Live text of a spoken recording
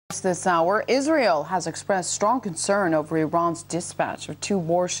This hour, Israel has expressed strong concern over Iran's dispatch of 2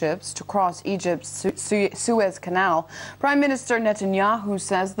 warships to cross Egypt's Suez Canal. Prime Minister Netanyahu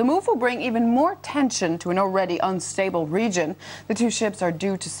says the move will bring even more tension to an already unstable region. The 2 ships are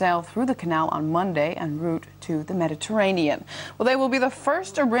due to sail through the canal on Monday en route to the Mediterranean. Well, they will be the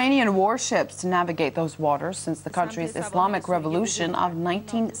first Iranian warships to navigate those waters since the country's Islamic Revolution of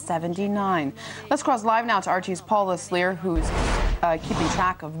 1979. Let's cross live now to RT's Paula Sleer, who's keeping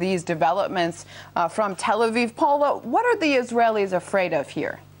track of these developments from Tel Aviv. Paula, what are the Israelis afraid of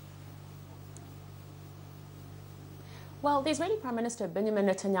here? Well, the Israeli Prime Minister Benjamin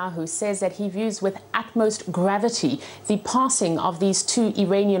Netanyahu says that he views with utmost gravity the passing of these 2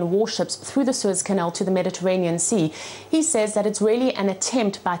 Iranian warships through the Suez Canal to the Mediterranean Sea. He says that it's really an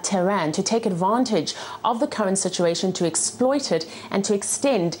attempt by Tehran to take advantage of the current situation, to exploit it and to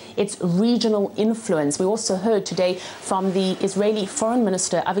extend its regional influence. We also heard today from the Israeli Foreign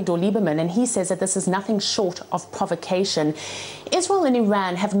Minister Avigdor Lieberman, and he says that this is nothing short of provocation. Israel and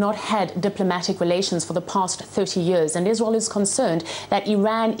Iran have not had diplomatic relations for the past 30 years, and Israel is concerned that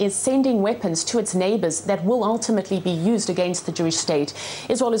Iran is sending weapons to its neighbors that will ultimately be used against the Jewish state.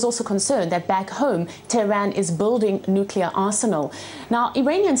 Israel is also concerned that back home, Tehran is building nuclear arsenal. Now,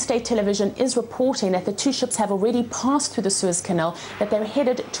 Iranian state television is reporting that the 2 ships have already passed through the Suez Canal, that they're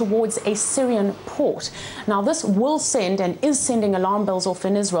headed towards a Syrian port. Now, this will send and is sending alarm bells off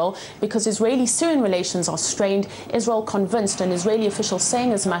in Israel because Israeli-Syrian relations are strained. Israel convinced, and Israeli officials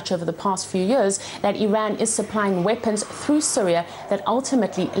saying as much over the past few years, that Iran is supplying weapons through Syria that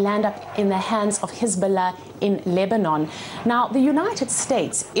ultimately land up in the hands of Hezbollah in Lebanon. Now, the United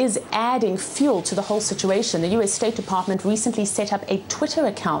States is adding fuel to the whole situation. The U.S. State Department recently set up a Twitter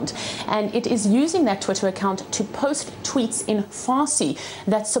account, and it is using that Twitter account to post tweets in Farsi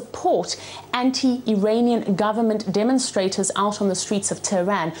that support anti-Iranian government demonstrators out on the streets of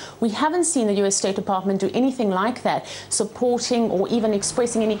Tehran. We haven't seen the U.S. State Department do anything like that, supporting or even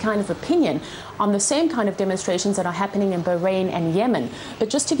expressing any kind of opinion on the same kind of demonstrations that are happening in Bahrain and Yemen. But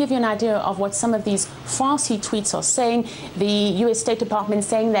just to give you an idea of what some of these Farsi tweets are saying, the U.S. State Department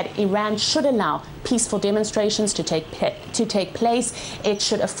saying that Iran should allow peaceful demonstrations to take place. It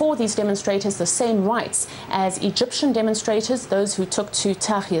should afford these demonstrators the same rights as Egyptian demonstrators, those who took to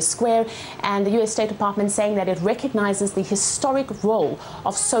Tahrir Square. And the U.S. State Department saying that it recognizes the historic role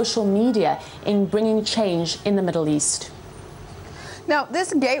of social media in bringing change in the Middle East. Now,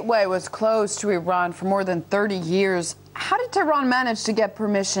 this gateway was closed to Iran for more than 30 years. How did Tehran manage to get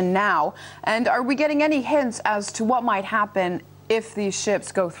permission now? And are we getting any hints as to what might happen if these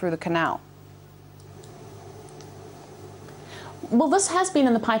ships go through the canal? Well, this has been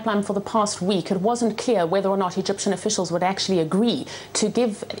in the pipeline for the past week. It wasn't clear whether or not Egyptian officials would actually agree to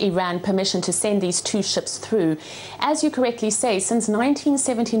give Iran permission to send these 2 ships through. As you correctly say, since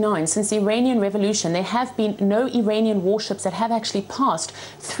 1979, since the Iranian Revolution, there have been no Iranian warships that have actually passed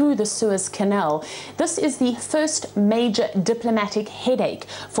through the Suez Canal. This is the first major diplomatic headache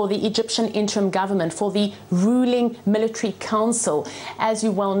for the Egyptian interim government, for the ruling military council. As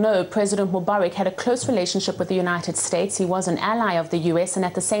you well know, President Mubarak had a close relationship with the United States. He was an ally of the U.S., and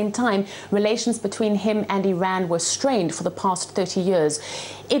at the same time, relations between him and Iran were strained for the past 30 years.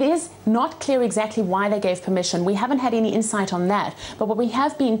 It is not clear exactly why they gave permission. We haven't had any insight on that. But what we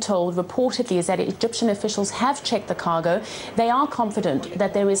have been told reportedly is that Egyptian officials have checked the cargo. They are confident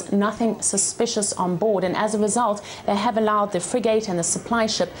that there is nothing suspicious on board, and as a result, they have allowed the frigate and the supply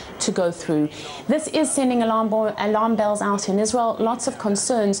ship to go through. This is sending alarm bells out in Israel. Lots of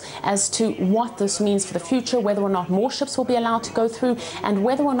concerns as to what this means for the future, whether or not more ships will be allowed to go through, and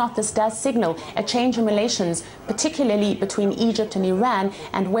whether or not this does signal a change in relations, particularly between Egypt and Iran,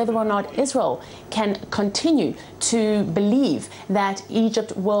 and whether or not Israel can continue to believe that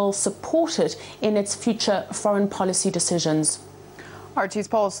Egypt will support it in its future foreign policy decisions. RT's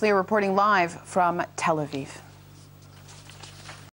Paula Sleer reporting live from Tel Aviv.